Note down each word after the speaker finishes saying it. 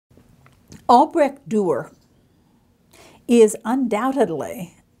Albrecht Dürer is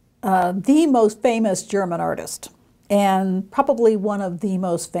undoubtedly the most famous German artist, and probably one of the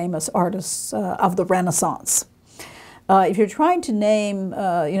most famous artists of the Renaissance. If you're trying to name,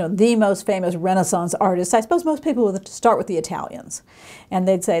 the most famous Renaissance artists, I suppose most people would start with the Italians, and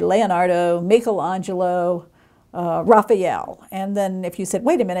they'd say Leonardo, Michelangelo, Raphael. And then if you said,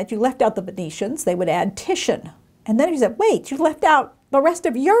 wait a minute, you left out the Venetians, they would add Titian. And then if you said, wait, you left out the rest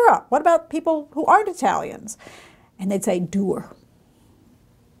of Europe. What about people who aren't Italians? And they'd say Dürer.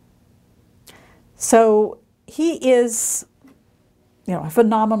 So he is, a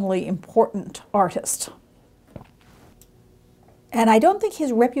phenomenally important artist. And I don't think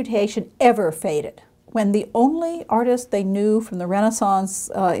his reputation ever faded. When the only artist they knew from the Renaissance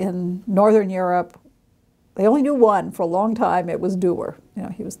in Northern Europe, they only knew one for a long time, it was Dürer.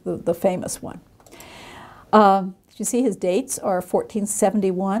 He was the famous one. You see his dates are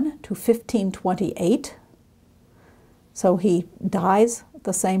 1471 to 1528. So he dies at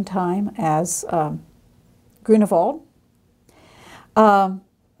the same time as Grunewald.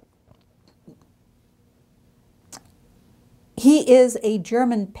 He is a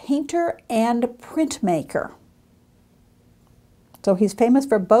German painter and printmaker. So he's famous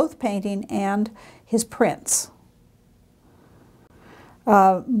for both painting and his prints.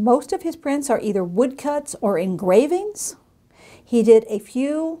 Most of his prints are either woodcuts or engravings. He did a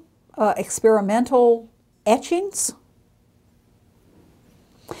few experimental etchings.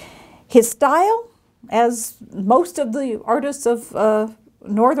 His style, as most of the artists of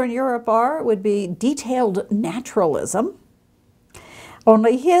Northern Europe are, would be detailed naturalism.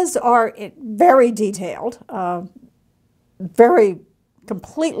 Only his are very detailed, very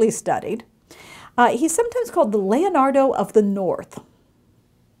completely studied. He's sometimes called the Leonardo of the North,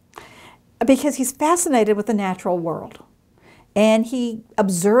 because he's fascinated with the natural world. And he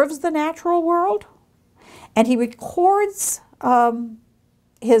observes the natural world, and he records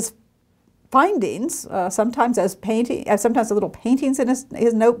his findings, sometimes as little paintings in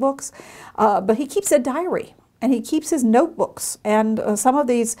his notebooks, but he keeps a diary, and he keeps his notebooks. And some of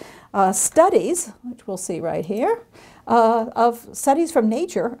these studies, which we'll see right here, of studies from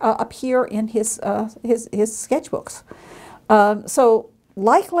nature appear in his sketchbooks. So,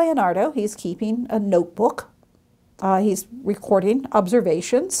 like Leonardo, he's keeping a notebook. He's recording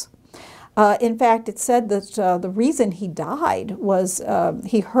observations. In fact, it's said that the reason he died was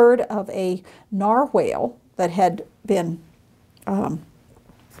he heard of a narwhal that had been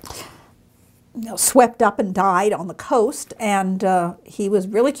swept up and died on the coast, and he was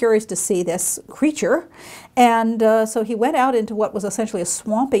really curious to see this creature, and so he went out into what was essentially a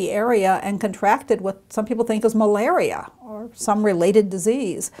swampy area and contracted what some people think is malaria or some related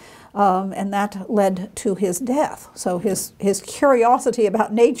disease, and that led to his death. So his curiosity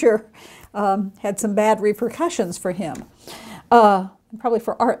about nature had some bad repercussions for him. Probably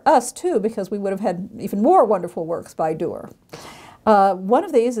for us too, because we would have had even more wonderful works by Dürer. One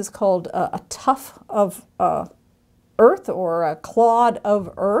of these is called a tuft of earth, or a clod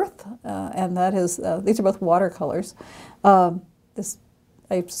of earth, and that is, these are both watercolors.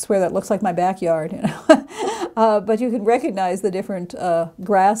 I swear that looks like my backyard, but you can recognize the different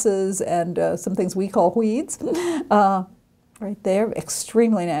grasses and some things we call weeds. Right there,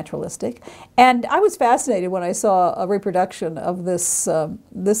 extremely naturalistic. And I was fascinated when I saw a reproduction of this,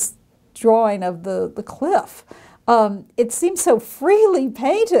 this drawing of the cliff. It seems so freely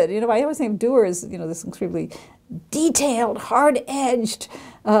painted. I always think of Dürer as, this extremely detailed, hard-edged,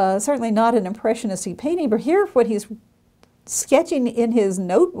 certainly not an impressionistic painting, but here when he's sketching in his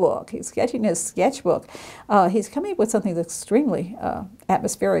notebook, he's sketching his sketchbook, he's coming up with something that's extremely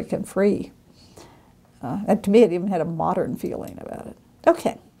atmospheric and free. And to me, it even had a modern feeling about it.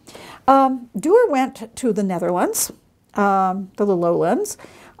 Okay. Dürer went to the Netherlands, to the lowlands.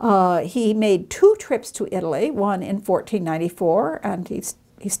 He made 2 trips to Italy, one in 1494, and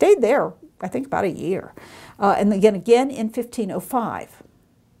he stayed there, I think, about a year, and again in 1505.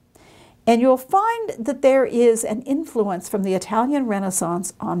 And you'll find that there is an influence from the Italian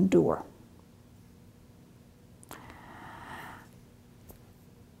Renaissance on Dürer.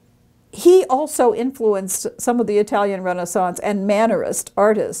 He also influenced some of the Italian Renaissance and Mannerist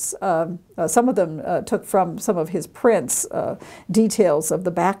artists. Some of them took from some of his prints details of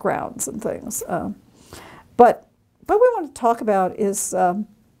the backgrounds and things. But what we want to talk about is some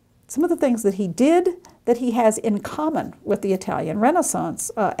of the things that he did that he has in common with the Italian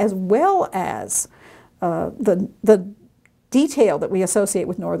Renaissance, as well as the detail that we associate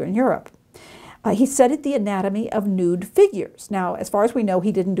with Northern Europe. He studied the anatomy of nude figures. Now, as far as we know,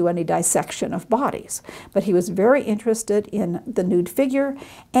 he didn't do any dissection of bodies, but he was very interested in the nude figure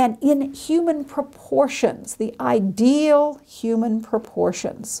and in human proportions, the ideal human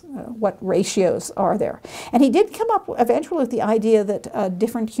proportions. What ratios are there? And he did come up eventually with the idea that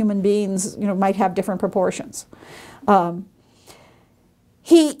different human beings, might have different proportions.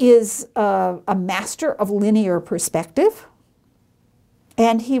 He is a master of linear perspective.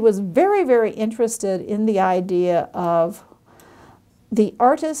 And he was very, very interested in the idea of the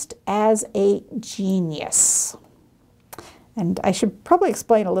artist as a genius. And I should probably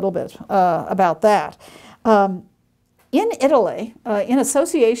explain a little bit about that. In Italy, in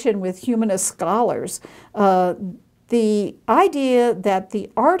association with humanist scholars, the idea that the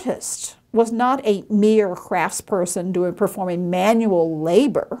artist was not a mere craftsperson performing manual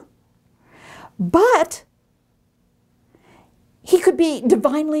labor, but he could be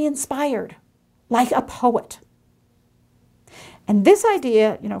divinely inspired, like a poet. And this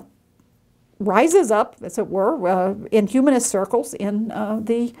idea, rises up, as it were, in humanist circles in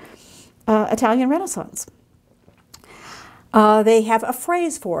the Italian Renaissance. They have a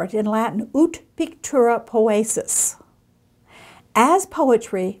phrase for it in Latin, ut pictura poesis. As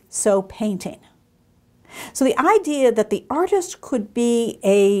poetry, so painting. So the idea that the artist could be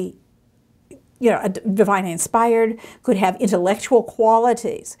a divinely inspired, could have intellectual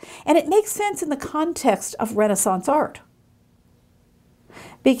qualities. And it makes sense in the context of Renaissance art.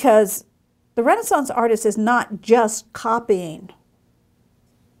 Because the Renaissance artist is not just copying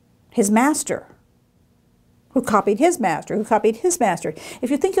his master, who copied his master, who copied his master. If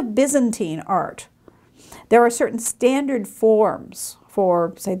you think of Byzantine art, there are certain standard forms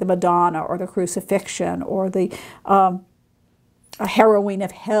for, say, the Madonna or the Crucifixion or the Heroine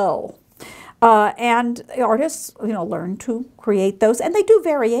of Hell. And the artists, learn to create those, and they do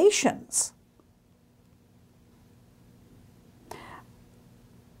variations.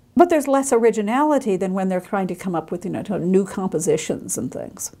 But there's less originality than when they're trying to come up with, new compositions and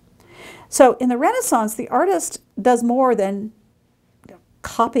things. So in the Renaissance, the artist does more than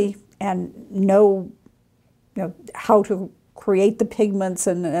copy and know, how to create the pigments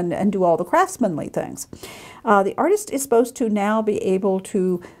and do all the craftsmanly things. The artist is supposed to now be able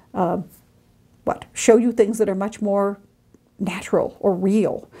to show you things that are much more natural or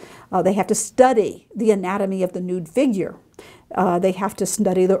real. They have to study the anatomy of the nude figure. They have to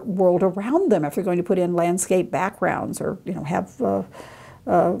study the world around them if they're going to put in landscape backgrounds or have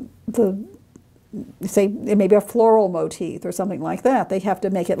say maybe a floral motif or something like that. They have to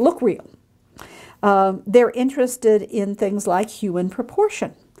make it look real. They're interested in things like human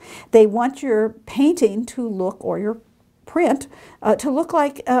proportion. They want your painting to look, or your print, to look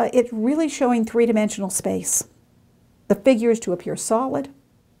like it's really showing three-dimensional space. The figures to appear solid,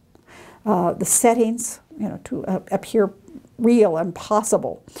 the settings, to appear real and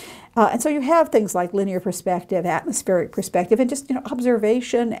possible. And so you have things like linear perspective, atmospheric perspective, and just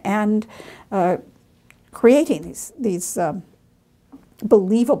observation and creating these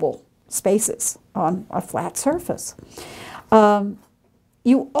believable spaces on a flat surface.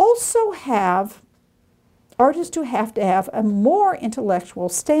 You also have artists who have to have a more intellectual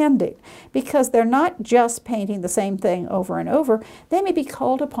standing, because they're not just painting the same thing over and over. They may be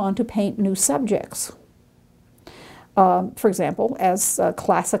called upon to paint new subjects. For example, as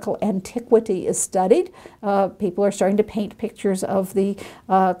classical antiquity is studied, people are starting to paint pictures of the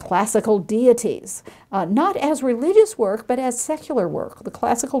classical deities, not as religious work, but as secular work. The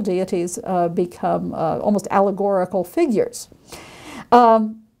classical deities become almost allegorical figures.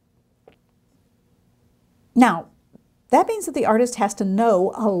 Now, that means that the artist has to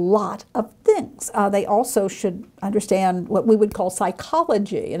know a lot of things. They also should understand what we would call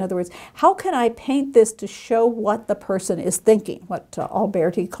psychology. In other words, how can I paint this to show what the person is thinking, what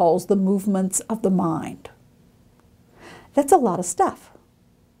Alberti calls the movements of the mind. That's a lot of stuff.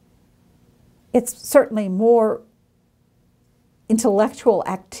 It's certainly more intellectual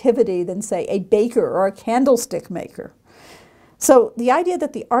activity than, say, a baker or a candlestick maker. So the idea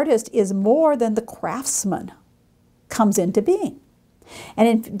that the artist is more than the craftsman comes into being.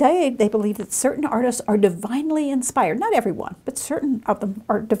 And today they believe that certain artists are divinely inspired. Not everyone, but certain of them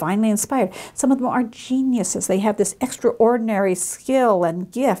are divinely inspired. Some of them are geniuses. They have this extraordinary skill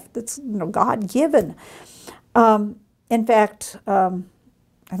and gift that's God-given. In fact,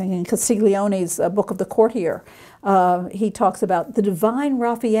 I think in Castiglione's Book of the Courtier, he talks about the divine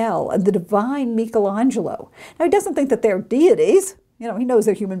Raphael and the divine Michelangelo. Now, he doesn't think that they're deities. He knows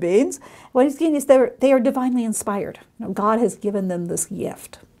they're human beings. What he's saying is they are divinely inspired. God has given them this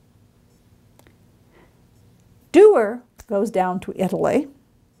gift. Dürer goes down to Italy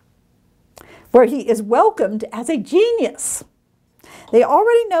where he is welcomed as a genius. They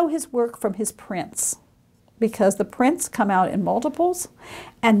already know his work from his prints, because the prints come out in multiples,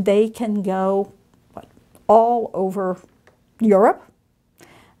 and they can go all over Europe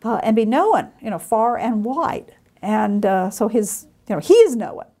and be known, far and wide. And so he is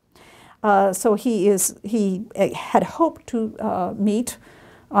known. So he had hoped to meet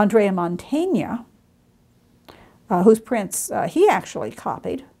Andrea Mantegna, whose prints he actually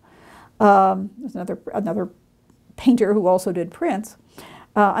copied. There's another painter who also did prints.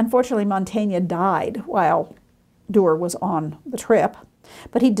 Unfortunately, Mantegna died while Dürer was on the trip,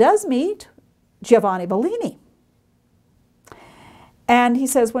 but he does meet Giovanni Bellini. And he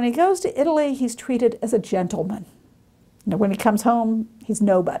says when he goes to Italy, he's treated as a gentleman. When he comes home, he's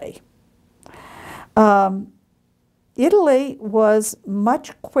nobody. Italy was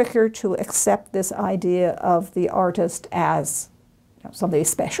much quicker to accept this idea of the artist as somebody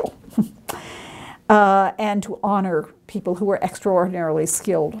special and to honor people who were extraordinarily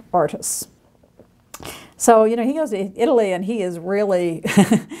skilled artists. So, he goes to Italy and he is really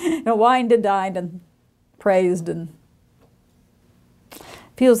wined and dined and praised, and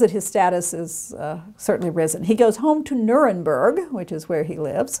feels that his status is certainly risen. He goes home to Nuremberg, which is where he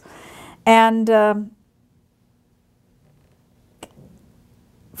lives, and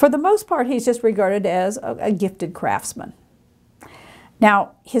for the most part, he's just regarded as a gifted craftsman.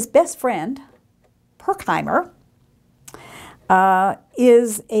 Now, his best friend, Pirkheimer,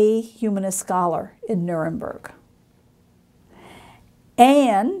 is a humanist scholar in Nuremberg.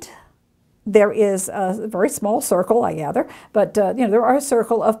 And there is a very small circle, I gather, but there are a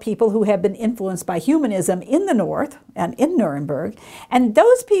circle of people who have been influenced by humanism in the north and in Nuremberg, and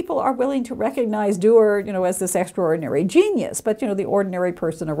those people are willing to recognize Dürer, as this extraordinary genius. But the ordinary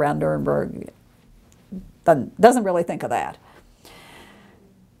person around Nuremberg doesn't really think of that.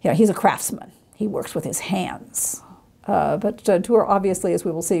 He's a craftsman. He works with his hands. But Dürer, obviously, as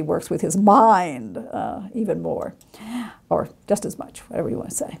we will see, works with his mind even more, or just as much, whatever you want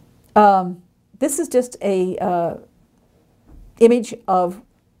to say. This is just a image of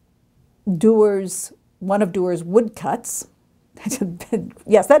one of Dürer's woodcuts.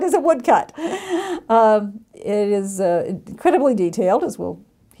 Yes, that is a woodcut. It is incredibly detailed, as we'll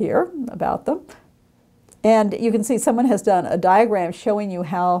hear about them. And you can see someone has done a diagram showing you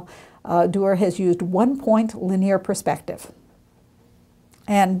how Dürer has used one-point linear perspective.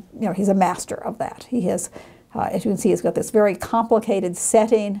 And, he's a master of that. He has, as you can see, he's got this very complicated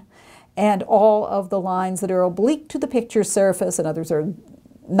setting, and all of the lines that are oblique to the picture surface, and others are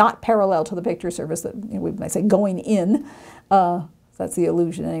not parallel to the picture surface, that we might say going in. That's the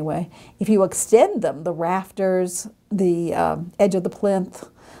illusion anyway. If you extend them, the rafters, the edge of the plinth,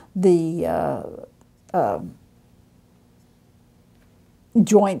 the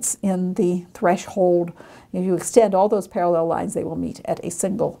joints in the threshold, if you extend all those parallel lines, they will meet at a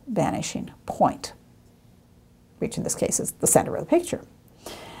single vanishing point, which in this case is the center of the picture.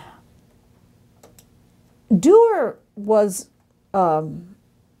 Dürer was, as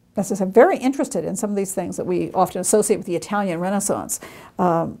I said, very interested in some of these things that we often associate with the Italian Renaissance,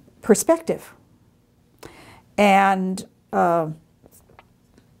 perspective and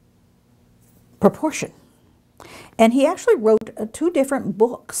proportion. And he actually wrote two different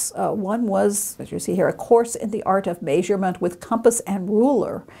books. One was, as you see here, A Course in the Art of Measurement with Compass and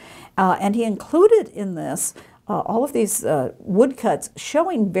Ruler. And he included in this all of these woodcuts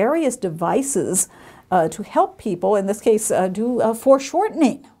showing various devices to help people, in this case, do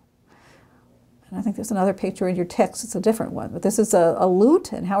foreshortening. And I think there's another picture in your text. It's a different one. But this is a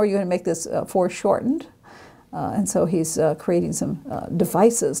lute, and how are you going to make this foreshortened? And so he's creating some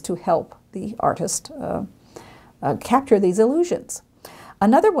devices to help the artist capture these illusions.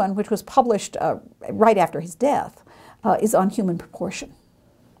 Another one, which was published right after his death, is on human proportion.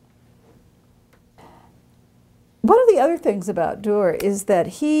 One of the other things about Dürer is that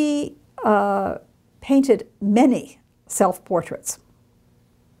he painted many self-portraits.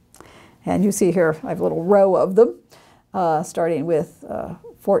 And you see here, I have a little row of them, starting with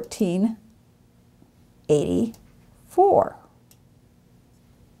 1484.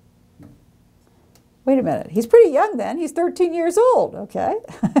 Wait a minute, he's pretty young then. He's 13 years old, okay?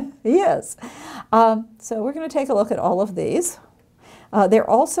 He is. So we're going to take a look at all of these. There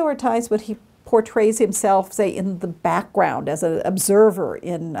also are times when he portrays himself, say, in the background as an observer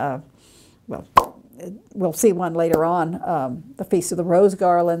in, well, we'll see one later on, the Feast of the Rose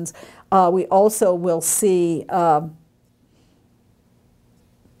Garlands. We also will see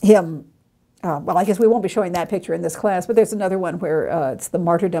him well, I guess we won't be showing that picture in this class, but there's another one where it's the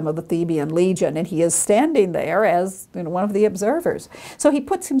martyrdom of the Theban legion, and he is standing there as one of the observers. So he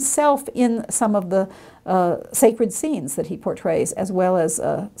puts himself in some of the sacred scenes that he portrays, as well as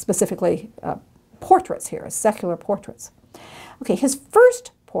specifically portraits here, secular portraits. Okay, his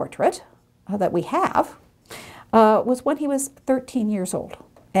first portrait that we have was when he was 13 years old.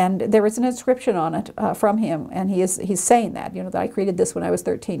 And there is an inscription on it from him, and he's saying that, that I created this when I was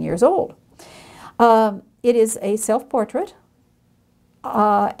 13 years old. It is a self-portrait,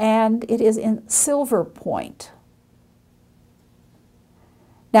 and it is in silver point.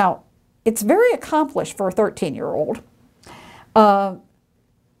 Now, it's very accomplished for a 13-year-old.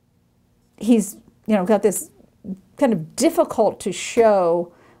 He's, got this kind of difficult to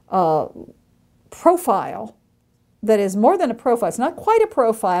show profile that is more than a profile. It's not quite a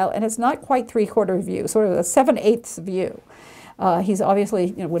profile, and it's not quite three-quarter view, sort of a 7/8 view. He's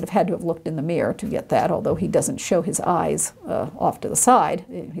obviously would have had to have looked in the mirror to get that, although he doesn't show his eyes off to the side.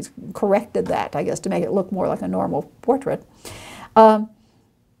 He's corrected that, I guess, to make it look more like a normal portrait. But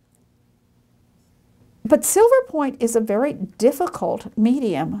silver point is a very difficult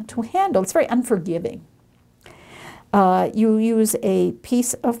medium to handle. It's very unforgiving. You use a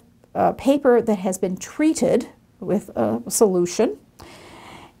piece of paper that has been treated with a solution,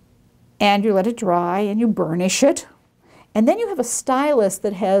 and you let it dry, and you burnish it. And then you have a stylus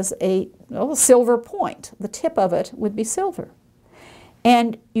that has a silver point. The tip of it would be silver.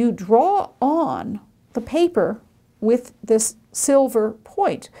 And you draw on the paper with this silver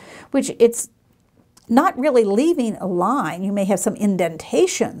point, which it's not really leaving a line. You may have some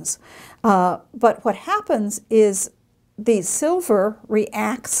indentations. But what happens is the silver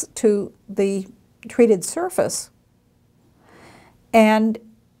reacts to the treated surface, and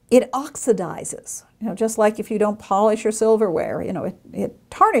it oxidizes. Just like if you don't polish your silverware,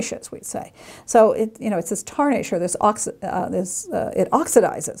 it tarnishes, we'd say. So it's this tarnish, or it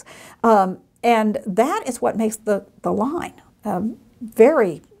oxidizes, and that is what makes the line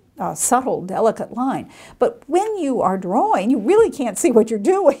very subtle, delicate line. But when you are drawing, you really can't see what you're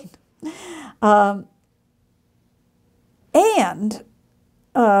doing, and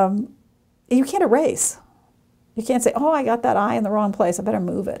you can't erase. You can't say, oh, I got that eye in the wrong place, I better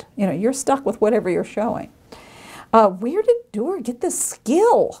move it. You're stuck with whatever you're showing. Where did Dürer get this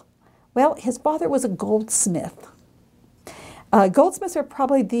skill? Well, his father was a goldsmith. Goldsmiths are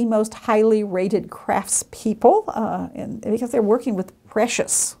probably the most highly rated craftspeople because they're working with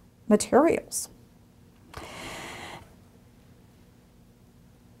precious materials.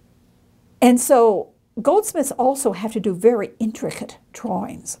 And so goldsmiths also have to do very intricate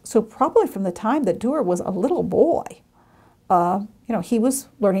drawings. So probably from the time that Dürer was a little boy, he was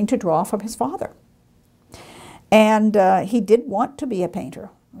learning to draw from his father. And he did want to be a painter.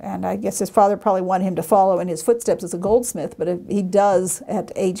 And I guess his father probably wanted him to follow in his footsteps as a goldsmith, but he does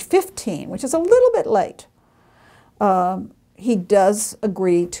at age 15, which is a little bit late. He does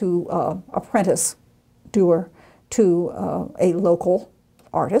agree to apprentice Dürer to a local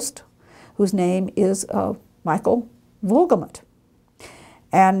artist whose name is Michael Wohlgemuth.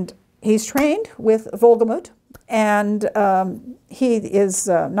 And he's trained with Wohlgemuth, and he is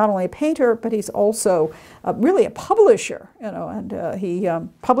not only a painter, but he's also really a publisher, and he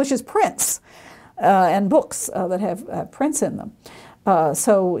publishes prints and books that have prints in them.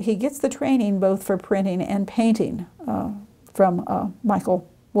 So he gets the training both for printing and painting from Michael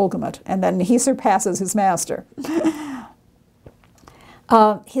Wohlgemuth, and then he surpasses his master.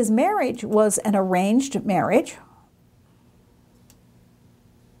 His marriage was an arranged marriage,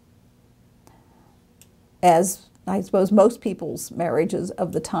 as I suppose most people's marriages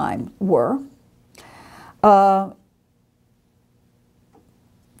of the time were.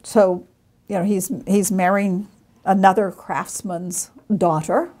 So, he's marrying another craftsman's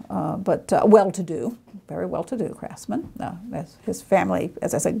daughter, but well-to-do, very well-to-do craftsman. His family,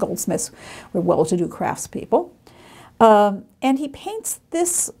 as I said, goldsmiths were well-to-do craftspeople. And he paints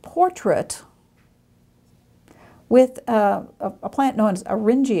this portrait with a plant known as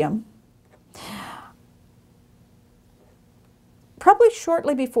Eryngium, probably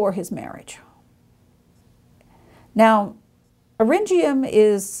shortly before his marriage. Now, Eryngium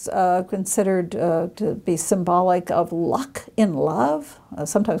is considered to be symbolic of luck in love,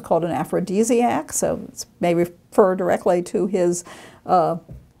 sometimes called an aphrodisiac, so it may refer directly to his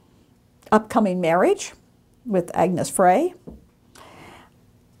upcoming marriage with Agnes Frey.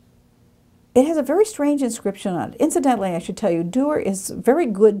 It has a very strange inscription on it. Incidentally, I should tell you, Dürer is very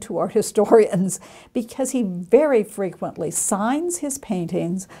good to art historians because he very frequently signs his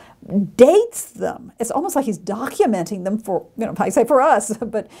paintings, dates them. It's almost like he's documenting them for, I say for us,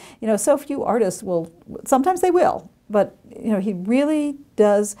 but, so few artists will, sometimes they will, but, he really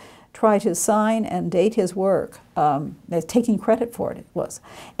does try to sign and date his work, taking credit for it was.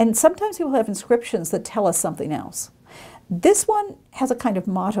 And sometimes he will have inscriptions that tell us something else. This one has a kind of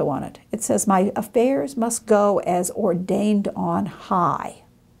motto on it. It says, "My affairs must go as ordained on high."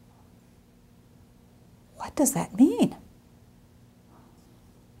 What does that mean?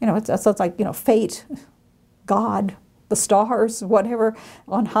 It's like, fate, God, the stars, whatever,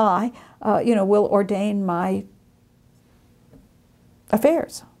 on high, will ordain my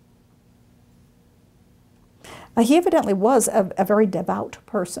affairs. He evidently was a very devout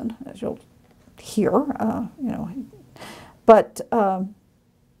person, as you'll hear, But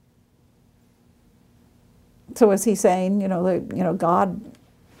so is he saying, God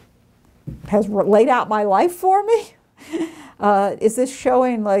has laid out my life for me? Is this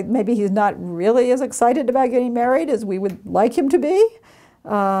showing like maybe he's not really as excited about getting married as we would like him to be?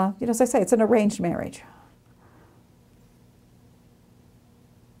 As I say, it's an arranged marriage.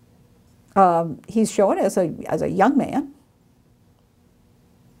 He's shown as a young man.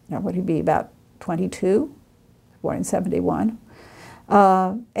 Would he be about 22? Born in 71.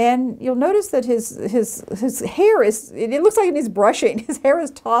 And you'll notice that his hair is, it looks like he's brushing. His hair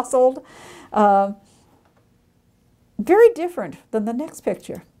is tousled. Very different than the next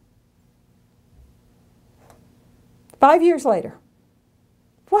picture. 5 years later.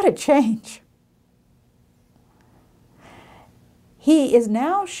 What a change. He is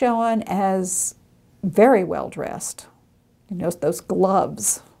now shown as very well dressed. Those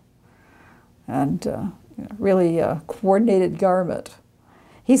gloves and really coordinated garment.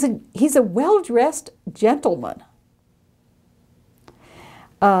 He's a well-dressed gentleman.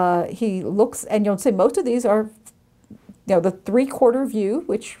 He looks, and you'll see most of these are, the three-quarter view,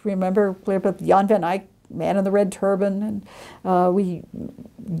 which remember Jan van Eyck, Man in the Red Turban, and we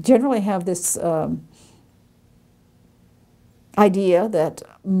generally have this idea that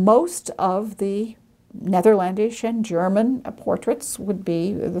most of the Netherlandish and German portraits would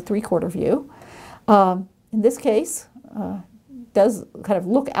be the three-quarter view. In this case, does kind of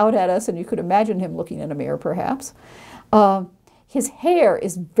look out at us, and you could imagine him looking in a mirror, perhaps. His hair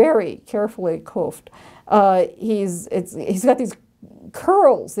is very carefully coiffed. He's got these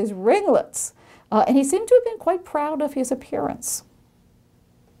curls, these ringlets, and he seemed to have been quite proud of his appearance.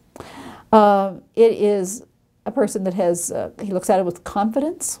 It is a person that has, he looks at it with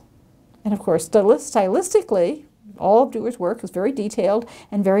confidence, and of course, stylistically, all of Dürer's work is very detailed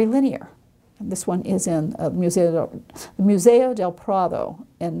and very linear. And this one is in the Museo del Prado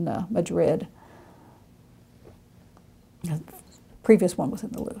in Madrid. The previous one was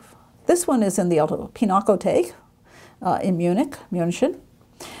in the Louvre. This one is in the Pinakothek in München.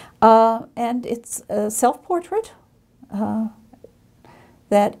 And it's a self-portrait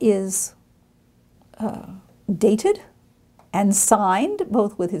that is dated and signed,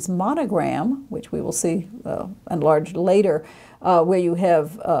 both with his monogram, which we will see enlarged later, where you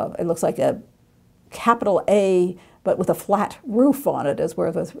have, it looks like a capital A, but with a flat roof on it, as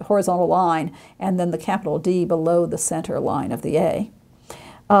where the horizontal line, and then the capital D below the center line of the A.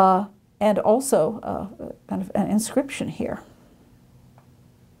 And also kind of an inscription here.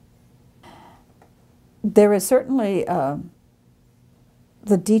 There is certainly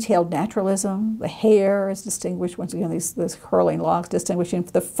the detailed naturalism. The hair is distinguished, once again, these curling locks, distinguishing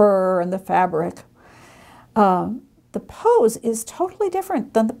the fur and the fabric. The pose is totally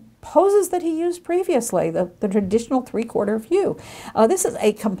different than the poses that he used previously, the traditional three-quarter view. This is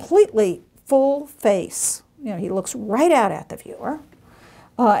a completely full face. He looks right out at the viewer.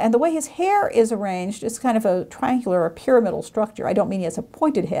 And the way his hair is arranged is kind of a triangular or pyramidal structure. I don't mean he has a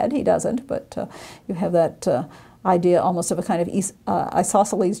pointed head, he doesn't, but you have that idea almost of a kind of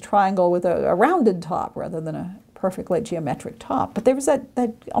isosceles triangle with a rounded top rather than a perfectly geometric top. But there was that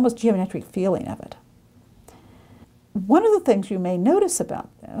almost geometric feeling of it. One of the things you may notice about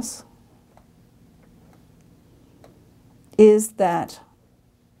this is that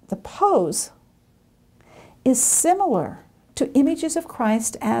the pose is similar to images of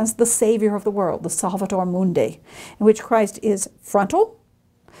Christ as the Savior of the world, the Salvator Mundi, in which Christ is frontal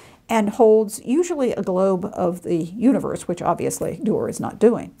and holds usually a globe of the universe, which obviously Dürer is not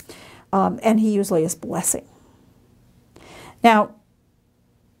doing, and he usually is blessing. Now,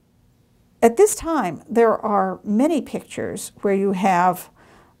 at this time, there are many pictures where you have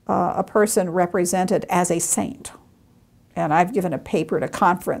a person represented as a saint. And I've given a paper at a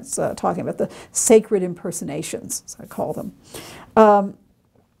conference talking about the sacred impersonations, as I call them.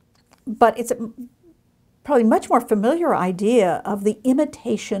 But it's a probably much more familiar idea of the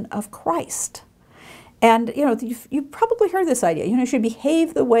imitation of Christ. And, you know, you've probably heard this idea. You know, you should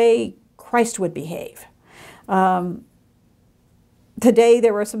behave the way Christ would behave. Today,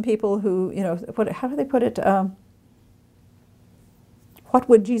 there were some people who, you know, how do they put it? What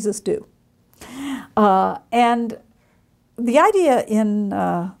would Jesus do? And the idea in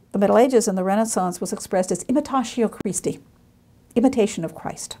the Middle Ages and the Renaissance was expressed as imitatio Christi, imitation of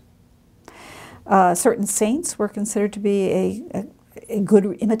Christ. Certain saints were considered to be a good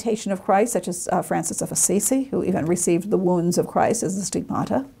imitation of Christ, such as Francis of Assisi, who even received the wounds of Christ as the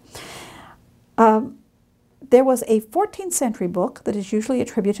stigmata. There was a 14th century book that is usually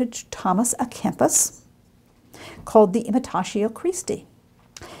attributed to Thomas à Kempis called the Imitatio Christi.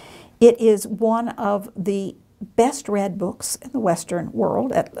 It is one of the best read books in the Western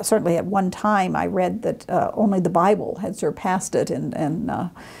world. Certainly at one time I read that only the Bible had surpassed it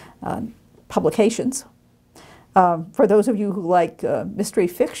in publications. For those of you who like mystery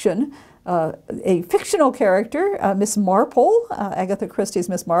fiction, a fictional character, Miss Marple, Agatha Christie's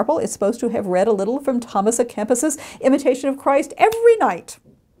Miss Marple, is supposed to have read a little from Thomas à Kempis's Imitation of Christ every night.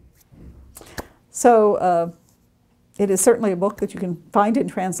 So it is certainly a book that you can find in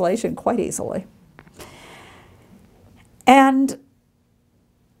translation quite easily. And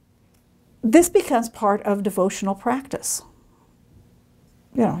this becomes part of devotional practice.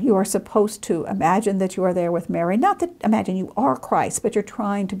 You know, you are supposed to imagine that you are there with Mary. Not that imagine you are Christ, but you're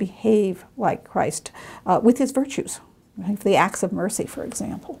trying to behave like Christ with his virtues, the acts of mercy, for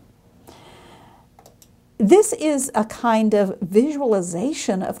example. This is a kind of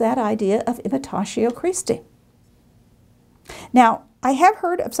visualization of that idea of imitatio Christi. Now, I have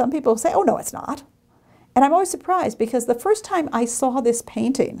heard of some people say, oh, no, it's not. And I'm always surprised because the first time I saw this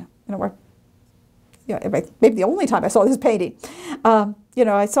painting, you know, maybe the only time I saw this painting, you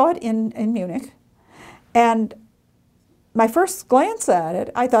know, I saw it in Munich, and my first glance at it,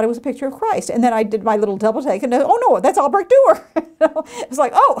 I thought it was a picture of Christ. And then I did my little double take and, oh no, that's Albrecht Dürer. It's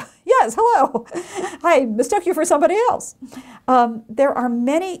like, oh, yes, hello. I mistook you for somebody else. There are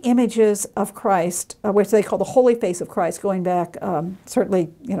many images of Christ, which they call the holy face of Christ, going back, certainly,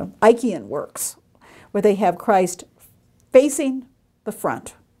 you know, Ikean works, where they have Christ facing the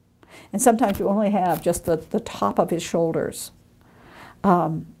front. And sometimes you only have just the top of his shoulders.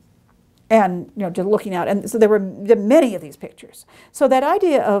 And, you know, just looking out. And so there were many of these pictures. So that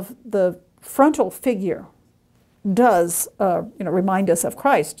idea of the frontal figure does, you know, remind us of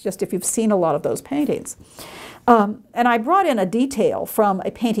Christ, just if you've seen a lot of those paintings. And I brought in a detail from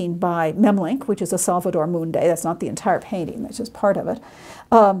a painting by Memling, which is a Salvator Mundi. That's not the entire painting, that's just part of it.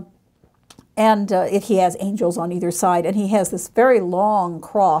 He has angels on either side, and he has this very long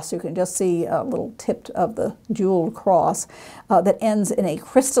cross. You can just see a little tip of the jeweled cross that ends in a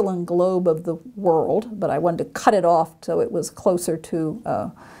crystalline globe of the world, but I wanted to cut it off so it was closer to,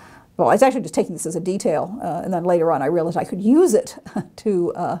 well, I was actually just taking this as a detail, and then later on I realized I could use it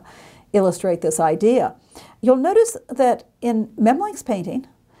to illustrate this idea. You'll notice that in Memling's painting,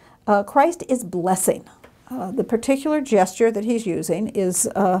 Christ is blessing. The particular gesture that he's using is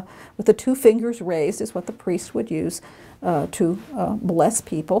with the two fingers raised, is what the priest would use to bless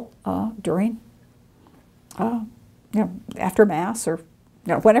people during, you know, after Mass, or,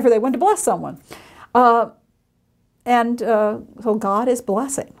 you know, whenever they went to bless someone. So God is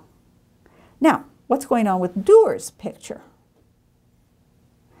blessing. Now, what's going on with Dürer's picture?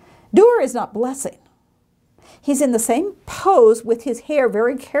 Dürer is not blessing. He's in the same pose with his hair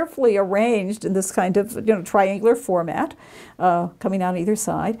very carefully arranged in this kind of, you know, triangular format, coming out either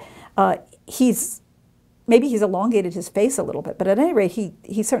side. Maybe he's elongated his face a little bit, but at any rate,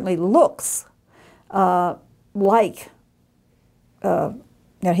 he certainly looks like, you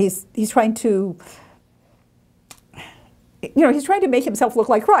know, he's trying to, you know, he's trying to make himself look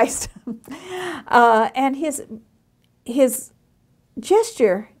like Christ. And his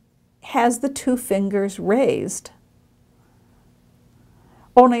gesture has the two fingers raised.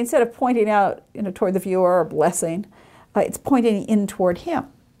 Only instead of pointing out, you know, toward the viewer or blessing, it's pointing in toward him.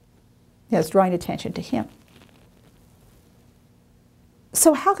 You know, it's drawing attention to him.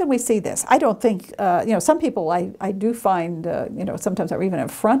 So how can we see this? I don't think, you know, some people I do find, you know, sometimes are even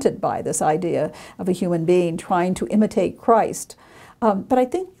affronted by this idea of a human being trying to imitate Christ. But I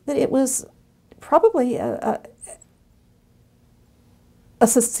think that it was probably a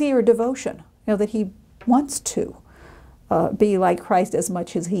sincere devotion, you know, that he wants to be like Christ as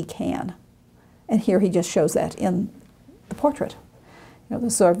much as he can. And here he just shows that in the portrait, you know, the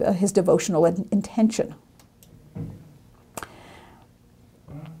sort of his devotional intention.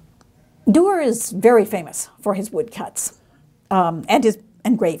 Dürer is very famous for his woodcuts and his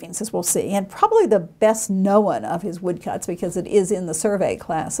engravings, as we'll see, and probably the best known of his woodcuts, because it is in the survey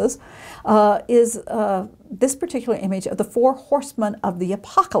classes, is this particular image of the four horsemen of the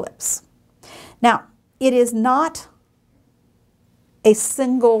apocalypse. Now, it is not a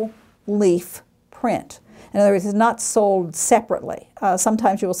single leaf print. In other words, it's not sold separately.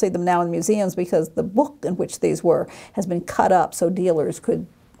 Sometimes you will see them now in museums because the book in which these were has been cut up so dealers could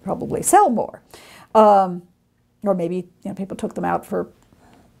probably sell more. Or maybe people took them out for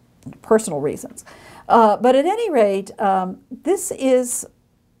personal reasons. But at any rate, this is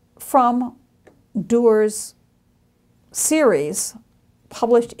from Dürer's series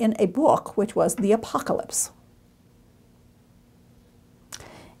published in a book which was The Apocalypse.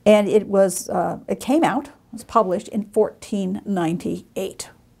 And it was, it came out, it was published in 1498.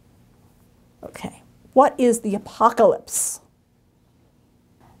 Okay, what is the Apocalypse?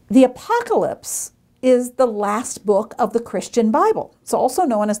 The Apocalypse is the last book of the Christian Bible. It's also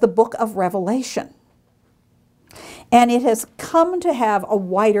known as the Book of Revelation. And it has come to have a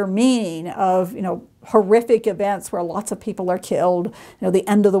wider meaning of, horrific events where lots of people are killed, the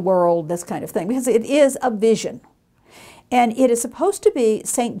end of the world, this kind of thing, because it is a vision. And it is supposed to be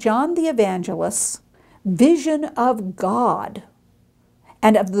St. John the Evangelist's vision of God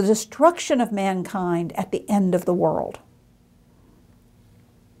and of the destruction of mankind at the end of the world.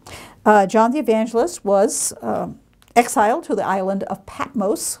 John the Evangelist was exiled to the island of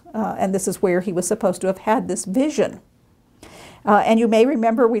Patmos, and this is where he was supposed to have had this vision. And you may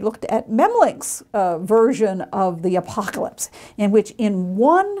remember we looked at Memling's version of the Apocalypse, in which in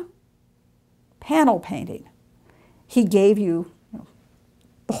one panel painting, he gave you,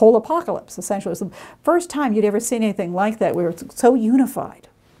 the whole apocalypse, essentially. It was the first time you'd ever seen anything like that. We were so unified.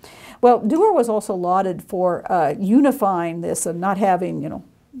 Well, Dürer was also lauded for unifying this and not having,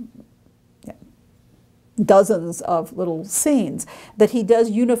 dozens of little scenes, that he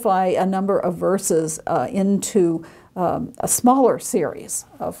does unify a number of verses into a smaller series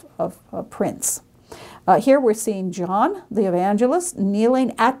of prints. Here we're seeing John the Evangelist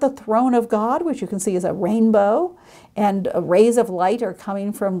kneeling at the throne of God, which you can see is a rainbow, and rays of light are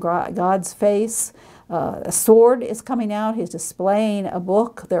coming from God's face. A sword is coming out. He's displaying a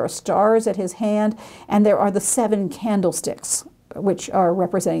book. There are stars at his hand, and there are the 7 candlesticks, which are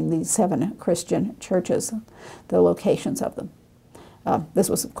representing these 7 Christian churches, the locations of them. This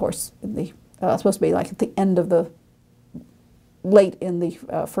was, of course, supposed to be like at the end of the, late in the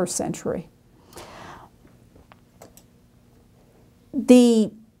 1st century.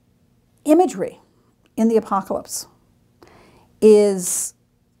 The imagery in the Apocalypse is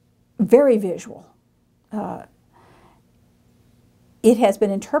very visual. It has been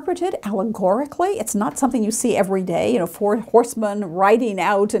interpreted allegorically. It's not something you see every day, 4 horsemen riding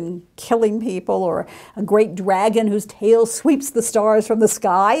out and killing people, or a great dragon whose tail sweeps the stars from the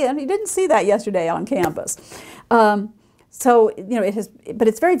sky. And you didn't see that yesterday on campus. So, but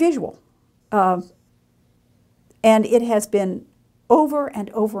it's very visual. And it has been over and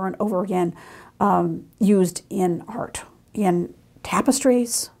over and over again used in art, in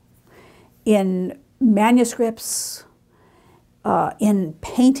tapestries, in manuscripts, in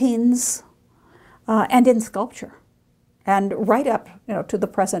paintings, and in sculpture, and right up to the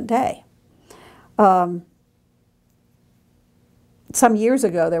present day. Some years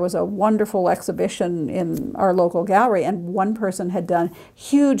ago, there was a wonderful exhibition in our local gallery, and one person had done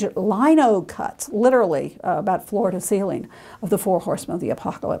huge lino cuts, literally about floor to ceiling, of the 4 horsemen of the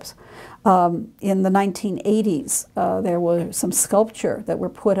Apocalypse. In the 1980s, there was some sculpture that were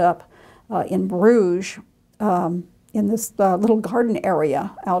put up in Bruges, in this little garden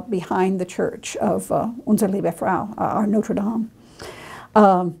area out behind the church of Unsere Liebe Frau, our Notre Dame.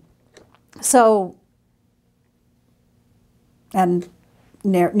 And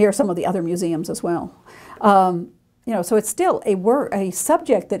near some of the other museums as well. So it's still a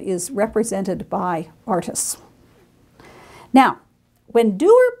subject that is represented by artists. Now, when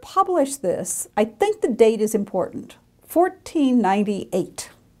Dürer published this, I think the date is important, 1498.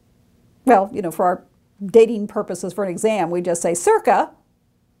 Well, for our dating purposes for an exam, we just say circa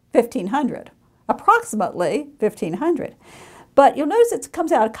 1500, approximately 1500. But you'll notice it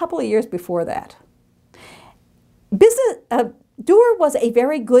comes out a couple of years before that. Dürer was a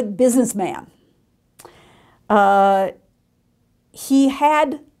very good businessman. He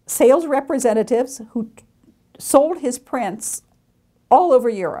had sales representatives who sold his prints all over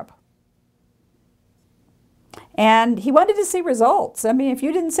Europe. And he wanted to see results. I mean, if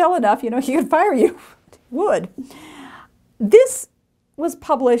you didn't sell enough, he could fire you. Would. This was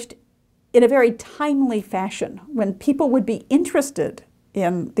published in a very timely fashion when people would be interested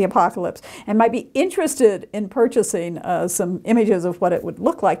in the apocalypse and might be interested in purchasing some images of what it would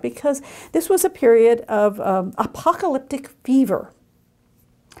look like, because this was a period of apocalyptic fever.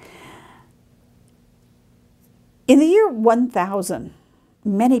 In the year 1000,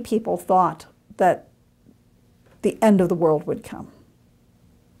 many people thought that the end of the world would come.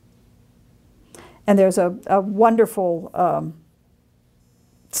 And there's a wonderful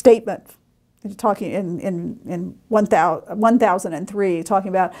statement talking in 1003, talking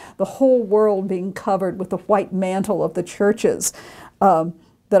about the whole world being covered with the white mantle of the churches that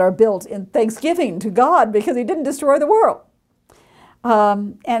are built in thanksgiving to God because he didn't destroy the world.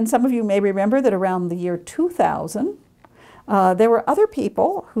 And some of you may remember that around the year 2000, there were other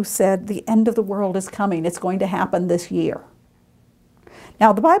people who said the end of the world is coming. It's going to happen this year.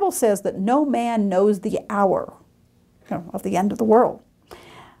 Now, the Bible says that no man knows the hour of the end of the world.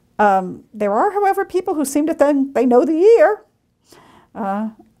 There are, however, people who seem to think they know the year.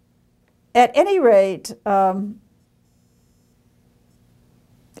 At any rate, as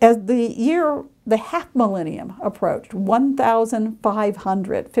the half millennium approached,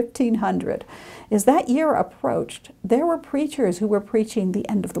 1500, as that year approached, there were preachers who were preaching the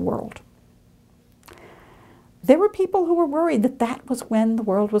end of the world. There were people who were worried that that was when the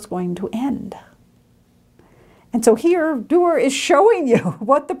world was going to end. And so here, Dürer is showing you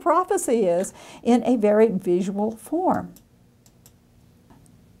what the prophecy is in a very visual form.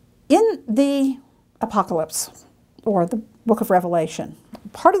 In the Apocalypse, or the book of Revelation,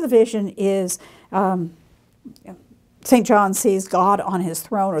 part of the vision is St. John sees God on his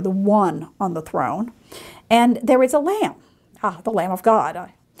throne, or the one on the throne, and there is a lamb, the Lamb of God.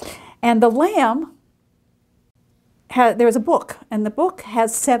 And the lamb, there's a book, and the book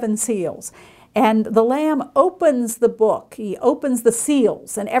has 7 seals. And the Lamb opens the book, he opens the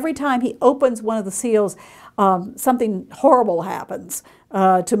seals, and every time he opens one of the seals, something horrible happens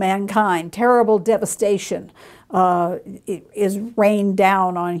to mankind. Terrible devastation is rained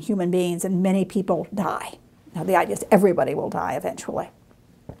down on human beings, and many people die. Now, the idea is everybody will die eventually.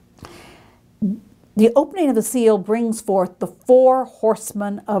 The opening of the seal brings forth the 4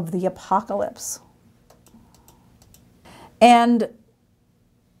 horsemen of the apocalypse. And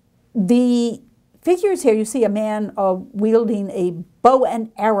the figures here, you see a man wielding a bow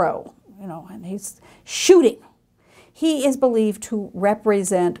and arrow, and he's shooting. He is believed to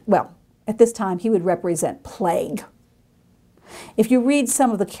represent, well, at this time he would represent plague. If you read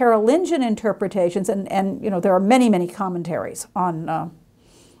some of the Carolingian interpretations, and there are many, many commentaries on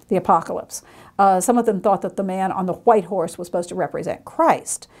the apocalypse, some of them thought that the man on the white horse was supposed to represent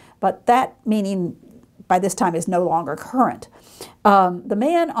Christ, but that meaning by this time is no longer current. The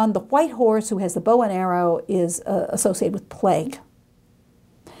man on the white horse who has the bow and arrow is associated with plague.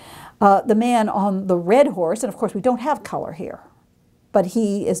 The man on the red horse, and of course we don't have color here, but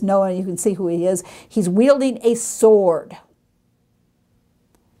he is known, you can see who he is. He's wielding a sword,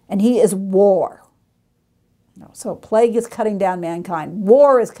 and he is war. So plague is cutting down mankind.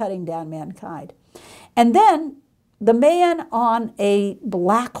 War is cutting down mankind. And then the man on a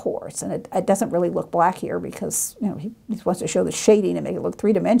black horse, and it doesn't really look black here because he wants to show the shading and make it look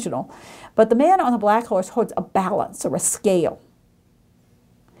three-dimensional, but the man on the black horse holds a balance or a scale,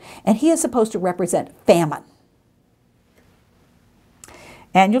 and he is supposed to represent famine.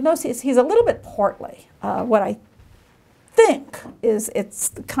 And you'll notice he's a little bit portly. What I think is it's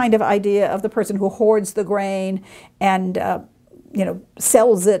the kind of idea of the person who hoards the grain and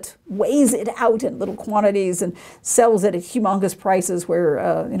sells it, weighs it out in little quantities and sells it at humongous prices where,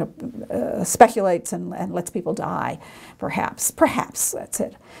 speculates and lets people die, perhaps. Perhaps, that's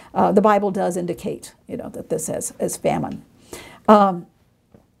it. The Bible does indicate, that this is famine. And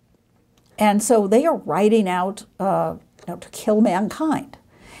so they are riding out to kill mankind.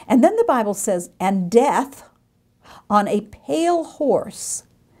 And then the Bible says, and death on a pale horse,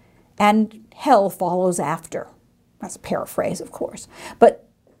 and hell follows after. That's a paraphrase, of course. But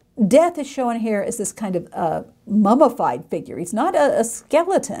death is shown here as this kind of mummified figure. He's not a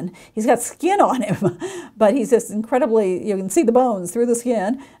skeleton. He's got skin on him, but he's this incredibly, you can see the bones through the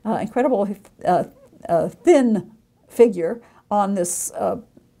skin, incredible thin figure on this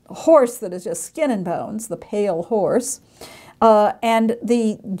horse that is just skin and bones, the pale horse. And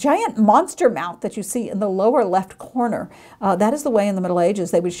the giant monster mouth that you see in the lower left corner, that is the way in the Middle Ages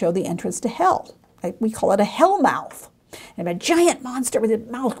they would show the entrance to hell. We call it a hell mouth. And a giant monster with his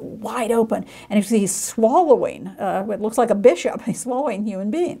mouth wide open. And you see he's swallowing, it looks like a bishop, he's swallowing human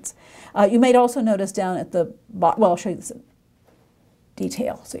beings. You may also notice down at the bottom, well, I'll show you this in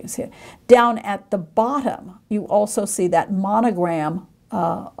detail so you can see it. Down at the bottom, you also see that monogram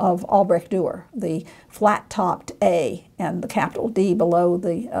of Albrecht Dürer, the flat-topped A and the capital D below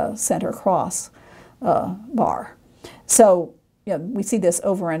the center cross bar. So we see this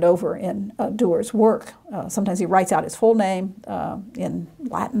over and over in Dürer's work. Sometimes he writes out his full name in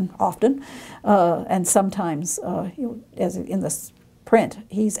Latin often, and sometimes, as in this print,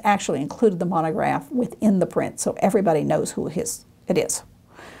 he's actually included the monograph within the print, so everybody knows who it is.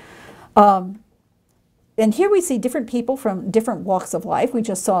 And here we see different people from different walks of life. We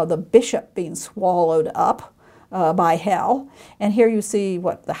just saw the bishop being swallowed up by hell, and here you see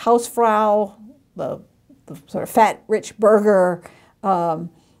what the Hausfrau, the sort of fat, rich burgher.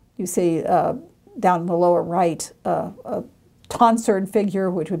 You see down in the lower right a tonsured figure,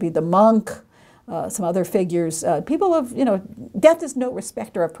 which would be the monk. Some other figures. People of, death is no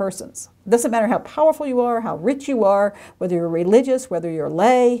respecter of persons. It doesn't matter how powerful you are, how rich you are, whether you're religious, whether you're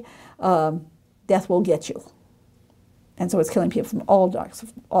lay, death will get you. And so it's killing people from all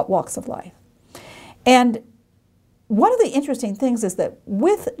walks of life. And one of the interesting things is that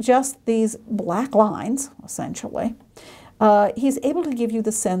with just these black lines, essentially, he's able to give you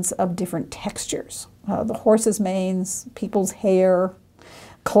the sense of different textures. The horses' manes, people's hair,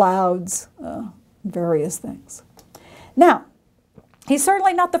 clouds, various things. Now, he's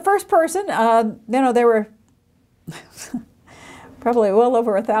certainly not the first person. There were probably well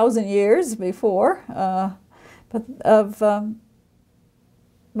over 1,000 years before, but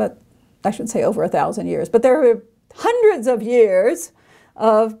I shouldn't say over 1,000 years, but there were hundreds of years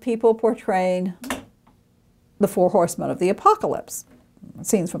of people portraying the four horsemen of the apocalypse,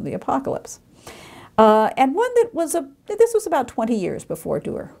 scenes from the apocalypse. And one that was, this was about 20 years before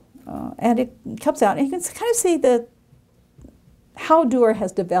Dürer. And it comes out, and you can kind of see how Dürer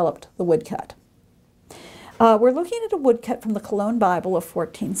has developed the woodcut. We're looking at a woodcut from the Cologne Bible of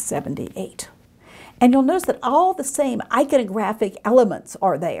 1478. And you'll notice that all the same iconographic elements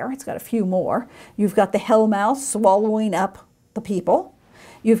are there. It's got a few more. You've got the hell mouse swallowing up the people.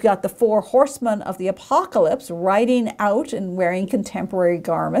 You've got the four horsemen of the apocalypse riding out and wearing contemporary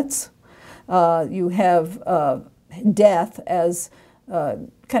garments. You have death as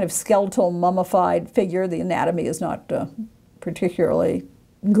kind of skeletal, mummified figure. The anatomy is not particularly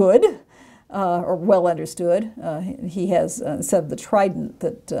good or well understood. He has, instead of the trident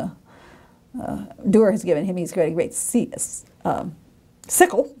that Dürer has given him, he's got a great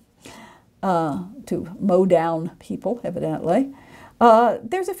sickle to mow down people, evidently.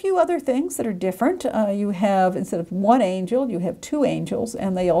 There's a few other things that are different. You have, instead of one angel, you have two angels,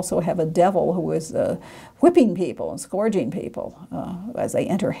 and they also have a devil who is whipping people and scourging people as they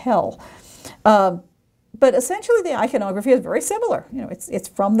enter hell. But essentially the iconography is very similar. It's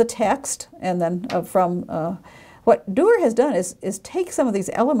from the text, and then from what Dürer has done is take some of these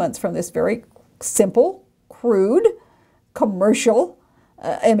elements from this very simple, crude, commercial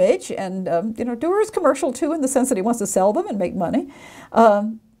image, and Dürer is commercial too in the sense that he wants to sell them and make money,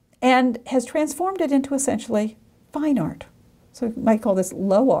 and has transformed it into essentially fine art. So you might call this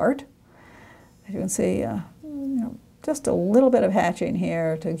low art. As you can see, just a little bit of hatching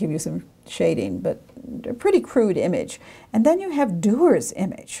here to give you some shading, but a pretty crude image. And then you have Dürer's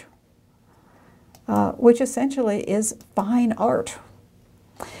image, which essentially is fine art.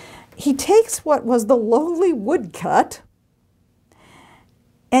 He takes what was the lowly woodcut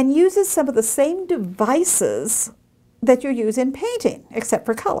and uses some of the same devices that you use in painting, except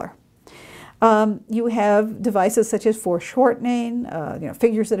for color. You have devices such as foreshortening,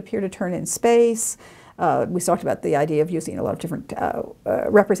 figures that appear to turn in space. We talked about the idea of using a lot of different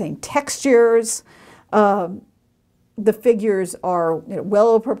representing textures. The figures are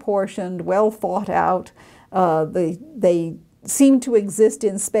well proportioned, well thought out. They seem to exist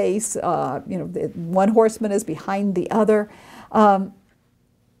in space. One horseman is behind the other.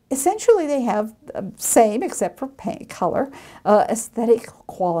 Essentially, they have the same, except for color, aesthetic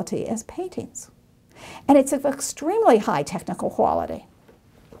quality as paintings. And it's of extremely high technical quality.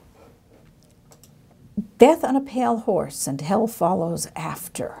 Death on a pale horse and hell follows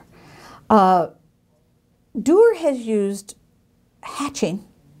after. Dürer has used hatching,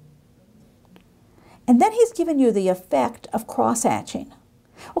 and then he's given you the effect of cross-hatching.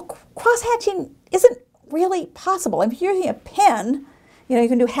 Well, cross-hatching isn't really possible. If you're using a pen, you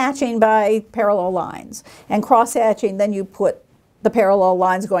can do hatching by parallel lines, and cross-hatching, then you put the parallel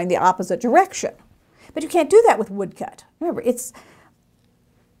lines going the opposite direction. But you can't do that with woodcut. Remember, it's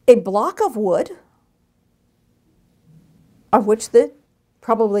a block of wood of which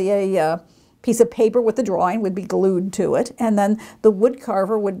probably a piece of paper with the drawing would be glued to it, and then the wood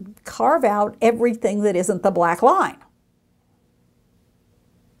carver would carve out everything that isn't the black line.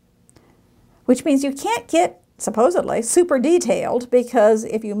 Which means you can't get supposedly super detailed, because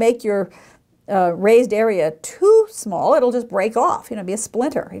if you make your raised area too small, it'll just break off, be a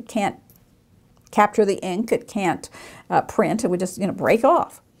splinter. It can't capture the ink, it can't print, it would just, break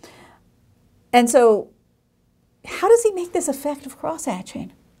off. And so how does he make this effect of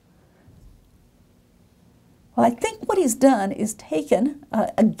cross-hatching? Well, I think what he's done is taken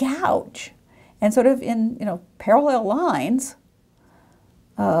a gouge and sort of in, parallel lines,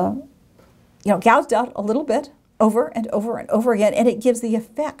 gouged out a little bit over and over and over again, and it gives the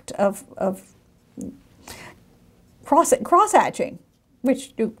effect of cross-hatching,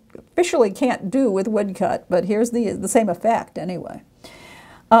 which you officially can't do with woodcut, but here's the same effect anyway.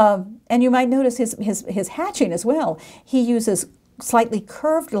 And you might notice his hatching as well. He uses slightly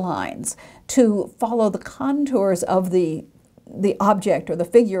curved lines to follow the contours of the object or the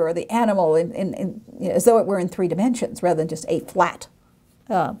figure or the animal as though it were in 3 dimensions rather than just a flat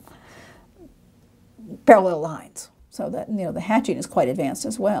parallel lines. So that the hatching is quite advanced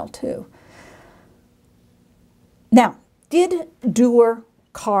as well too. Now, did Dürer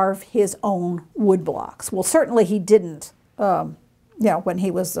carve his own wood blocks? Well, certainly he didn't. When he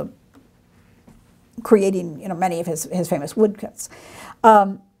was creating many of his famous woodcuts.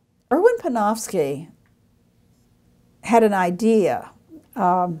 Erwin Panofsky had an idea.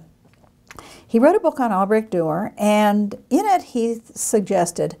 He wrote a book on Albrecht Dürer, and in it he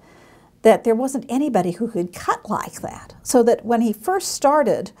suggested that there wasn't anybody who could cut like that, so that when he first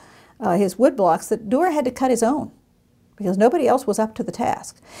started his wood blocks, that Dürer had to cut his own, because nobody else was up to the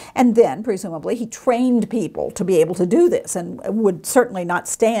task. And then, presumably, he trained people to be able to do this, and would certainly not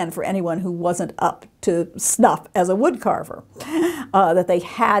stand for anyone who wasn't up to snuff as a wood carver, that they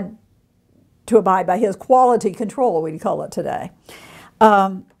had to abide by his quality control, we'd call it today.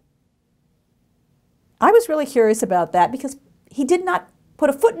 I was really curious about that, because he did not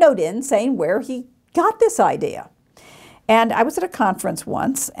put a footnote in saying where he got this idea. And I was at a conference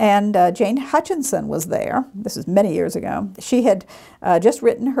once, and Jane Hutchinson was there. This is many years ago. She had just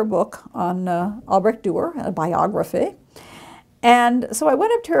written her book on Albrecht Dürer, a biography. And so I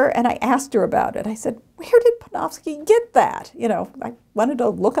went up to her and I asked her about it. I said, where did Panofsky get that? I wanted to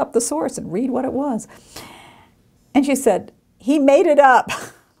look up the source and read what it was. And she said, he made it up.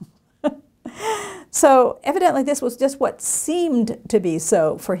 So evidently this was just what seemed to be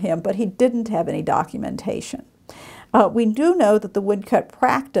so for him, but he didn't have any documentation. We do know that the woodcut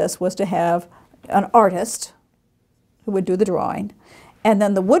practice was to have an artist who would do the drawing, and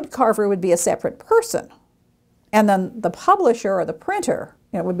then the wood carver would be a separate person. And then the publisher or the printer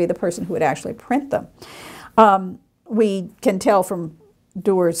would be the person who would actually print them. We can tell from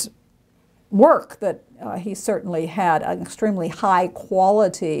Dürer's work that he certainly had an extremely high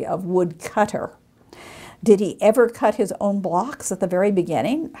quality of wood cutter. Did he ever cut his own blocks at the very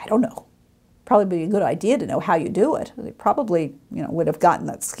beginning? I don't know. Probably be a good idea to know how you do it. He probably would have gotten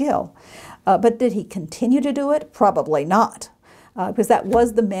that skill. But did he continue to do it? Probably not, because that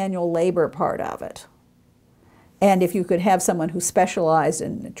was the manual labor part of it. And if you could have someone who specialized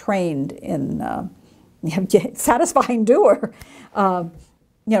and trained in satisfying Dürer,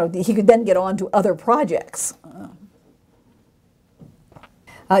 he could then get on to other projects.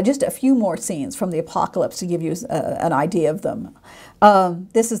 Just a few more scenes from the Apocalypse to give you an idea of them.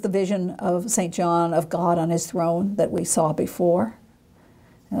 This is the vision of St. John of God on his throne that we saw before.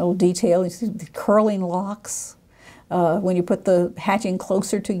 A little detail, you see the curling locks. When you put the hatching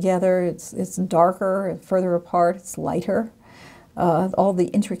closer together, it's darker, further apart, it's lighter. All the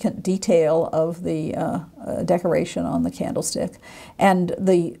intricate detail of the decoration on the candlestick, and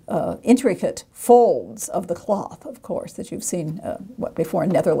the intricate folds of the cloth, of course, that you've seen before in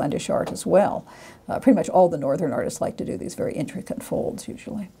Netherlandish art as well. Pretty much all the northern artists like to do these very intricate folds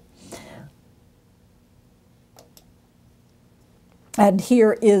usually. And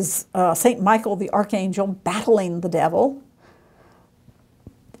here is St. Michael the Archangel battling the devil.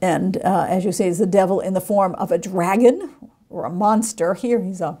 And as you see, it's the devil in the form of a dragon or a monster. Here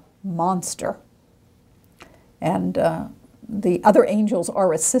he's a monster. And the other angels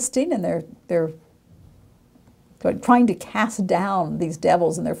are assisting, and they're trying to cast down these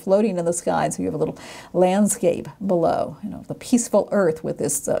devils, and they're floating in the sky. So you have a little landscape below, the peaceful earth with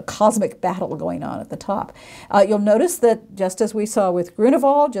this cosmic battle going on at the top. You'll notice that just as we saw with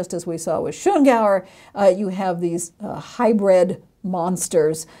Grunewald, just as we saw with Schongauer, you have these hybrid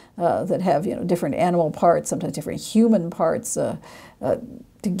monsters that have different animal parts, sometimes different human parts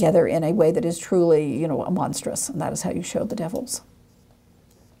together in a way that is truly monstrous, and that is how you show the devils.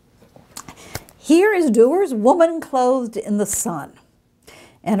 Here is Dürer's woman clothed in the sun.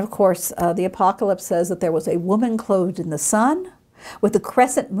 And of course, the Apocalypse says that there was a woman clothed in the sun with the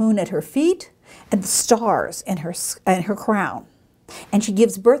crescent moon at her feet, and the stars in her crown. And she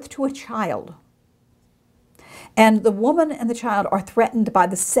gives birth to a child. And the woman and the child are threatened by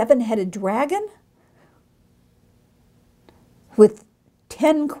the seven-headed dragon with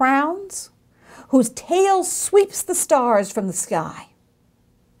 10 crowns, whose tail sweeps the stars from the sky.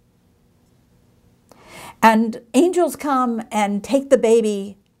 And angels come and take the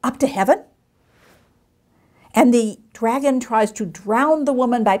baby up to heaven. And the dragon tries to drown the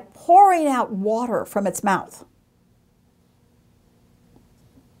woman by pouring out water from its mouth.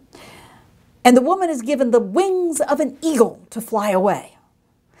 And the woman is given the wings of an eagle to fly away.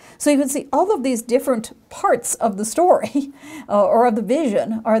 So you can see all of these different parts of the story or of the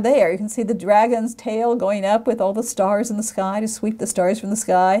vision are there. You can see the dragon's tail going up with all the stars in the sky to sweep the stars from the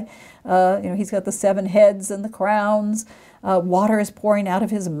sky. He's got the 7 heads and the crowns. Water is pouring out of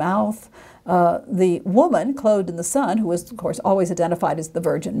his mouth. The woman clothed in the sun, who was, of course, always identified as the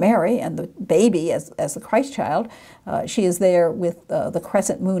Virgin Mary, and the baby as the Christ child, she is there with the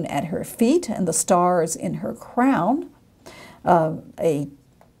crescent moon at her feet and the stars in her crown. A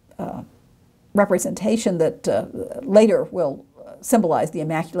representation that later will symbolize the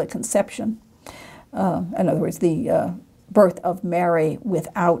Immaculate Conception. In other words, the birth of Mary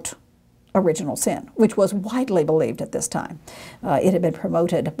without original sin, which was widely believed at this time. It had been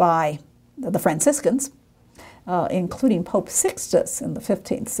promoted by the Franciscans, including Pope Sixtus in the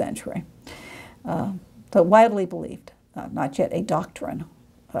 15th century. So widely believed, not yet a doctrine,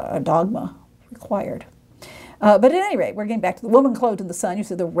 a dogma required. But at any rate, we're getting back to the woman clothed in the sun. You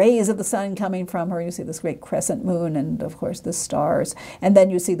see the rays of the sun coming from her. You see this great crescent moon and, of course, the stars. And then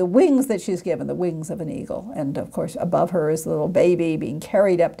you see the wings that she's given, the wings of an eagle. And, of course, above her is the little baby being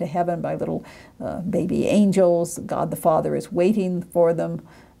carried up to heaven by little baby angels. God the Father is waiting for them.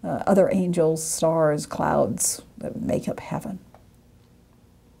 Other angels, stars, clouds that make up heaven.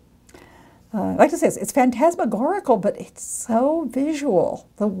 Like I say, it's phantasmagorical, but it's so visual.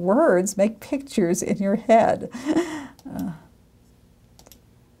 The words make pictures in your head.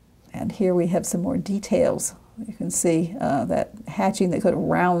 And here we have some more details. You can see that hatching that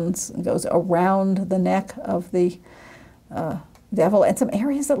goes around the neck of the devil, and some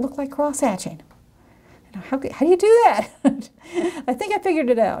areas that look like cross-hatching. How do you do that? I think I figured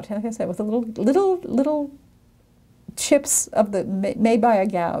it out. Like I said, with the little chips of made by a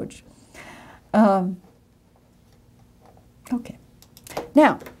gouge. Okay.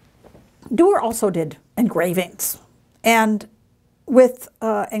 Now, Dürer also did engravings. And with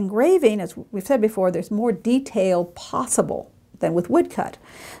engraving, as we've said before, there's more detail possible than with woodcut.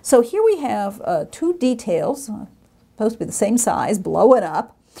 So here we have 2 details, supposed to be the same size, blown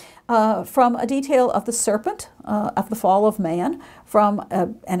up, from a detail of the serpent of the fall of man, from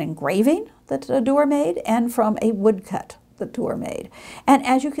an engraving that Dürer made, and from a woodcut that Dürer made. And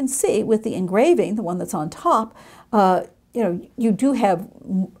as you can see with the engraving, the one that's on top, you do have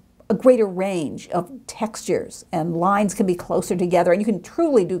a greater range of textures, and lines can be closer together, and you can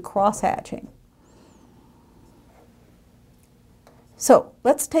truly do cross-hatching. So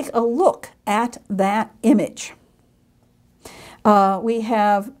let's take a look at that image. We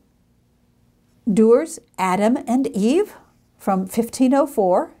have Dürer's Adam and Eve from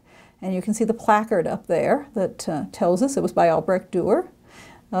 1504. And you can see the placard up there that tells us it was by Albrecht Dürer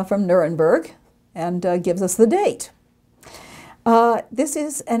from Nuremberg, and gives us the date. This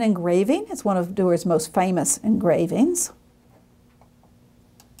is an engraving. It's one of Dürer's most famous engravings.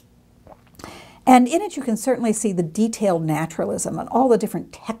 And in it you can certainly see the detailed naturalism and all the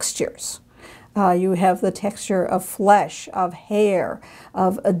different textures. You have the texture of flesh, of hair,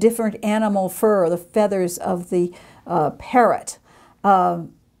 of a different animal fur, the feathers of the parrot,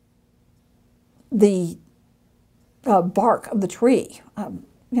 the bark of the tree,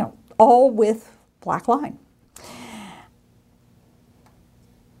 all with black line.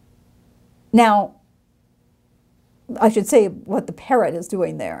 Now, I should say what the parrot is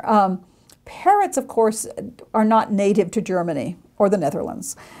doing there. Parrots, of course, are not native to Germany or the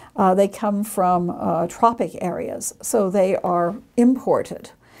Netherlands. They come from tropic areas, so they are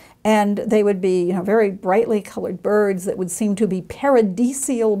imported. And they would be very brightly colored birds that would seem to be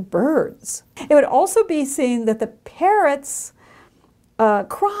paradisial birds. It would also be seen that the parrots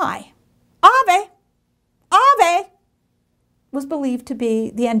cry, Ave, Ave, was believed to be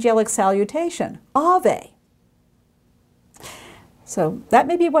the angelic salutation, Ave. So that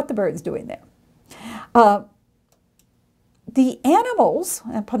may be what the bird's doing there. The animals,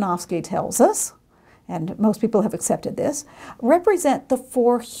 and Panofsky tells us, and most people have accepted this, represent the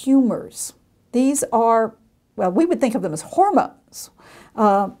 4 humors. These are, well, we would think of them as hormones.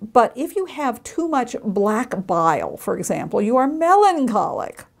 But if you have too much black bile, for example, you are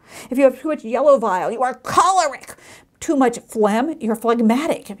melancholic. If you have too much yellow bile, you are choleric. Too much phlegm, you're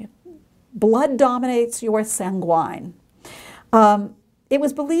phlegmatic. Blood dominates, you're sanguine. It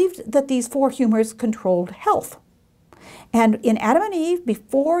was believed that these four humors controlled health. And in Adam and Eve,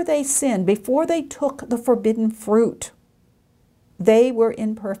 before they sinned, before they took the forbidden fruit, they were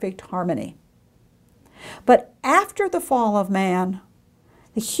in perfect harmony. But after the fall of man,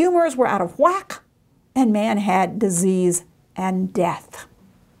 the humors were out of whack, and man had disease and death.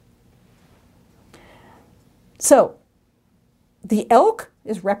 So, the elk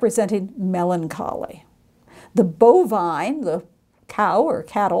is representing melancholy. The bovine, the cow or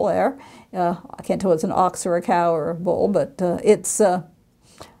cattle there, I can't tell if it's an ox or a cow or a bull, but it's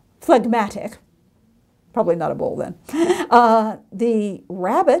phlegmatic. Probably not a bull then. The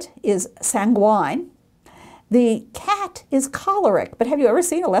rabbit is sanguine. The cat is choleric, but have you ever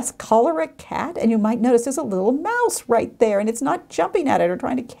seen a less choleric cat? And you might notice there's a little mouse right there, and it's not jumping at it or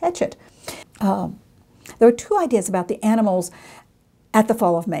trying to catch it. There are two ideas about the animals at the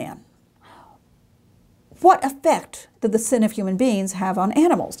fall of man. What effect did the sin of human beings have on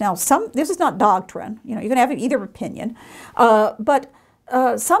animals? Now, this is not doctrine. You can have either opinion, but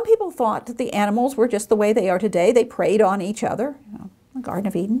some people thought that the animals were just the way they are today. They preyed on each other, the Garden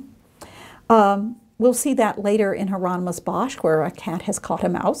of Eden. We'll see that later in Hieronymus Bosch, where a cat has caught a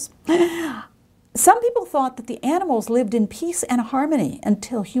mouse. Some people thought that the animals lived in peace and harmony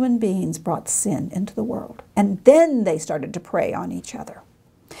until human beings brought sin into the world. And then they started to prey on each other.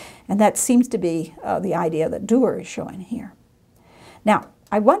 And that seems to be the idea that Dürer is showing here. Now,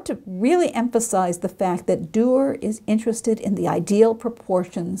 I want to really emphasize the fact that Dürer is interested in the ideal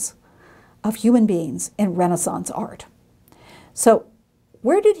proportions of human beings in Renaissance art. So,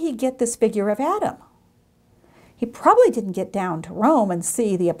 where did he get this figure of Adam? He probably didn't get down to Rome and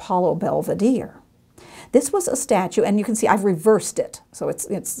see the Apollo Belvedere. This was a statue, and you can see I've reversed it. So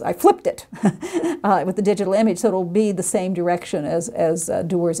I flipped it with the digital image, so it'll be the same direction as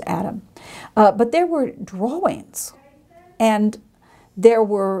Dürer's Adam. But there were drawings, and there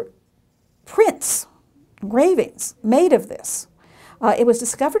were prints, engravings made of this. It was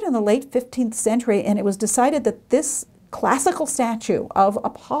discovered in the late 15th century, and it was decided that this classical statue of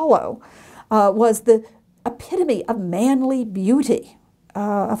Apollo was the epitome of manly beauty,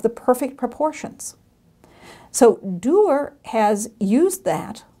 of the perfect proportions. So Dürer has used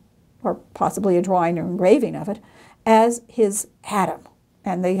that, or possibly a drawing or engraving of it, as his Adam.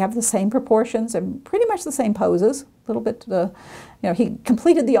 And they have the same proportions and pretty much the same poses. A little bit, he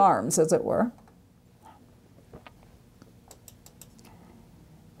completed the arms, as it were.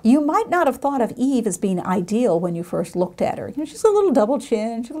 You might not have thought of Eve as being ideal when you first looked at her. She's a little double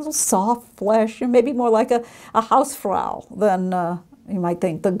chin, she's a little soft flesh, and maybe more like a Hausfrau than you might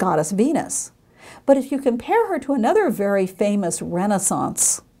think the goddess Venus. But if you compare her to another very famous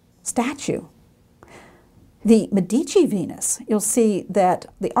Renaissance statue, the Medici Venus, you'll see that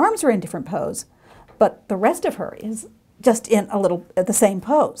the arms are in different pose, but the rest of her is just in the same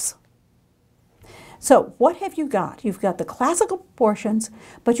pose. So what have you got? You've got the classical proportions,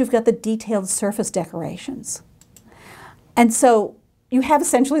 but you've got the detailed surface decorations. And so you have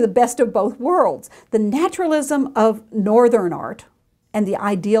essentially the best of both worlds, the naturalism of Northern art and the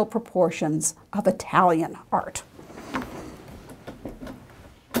ideal proportions of Italian art.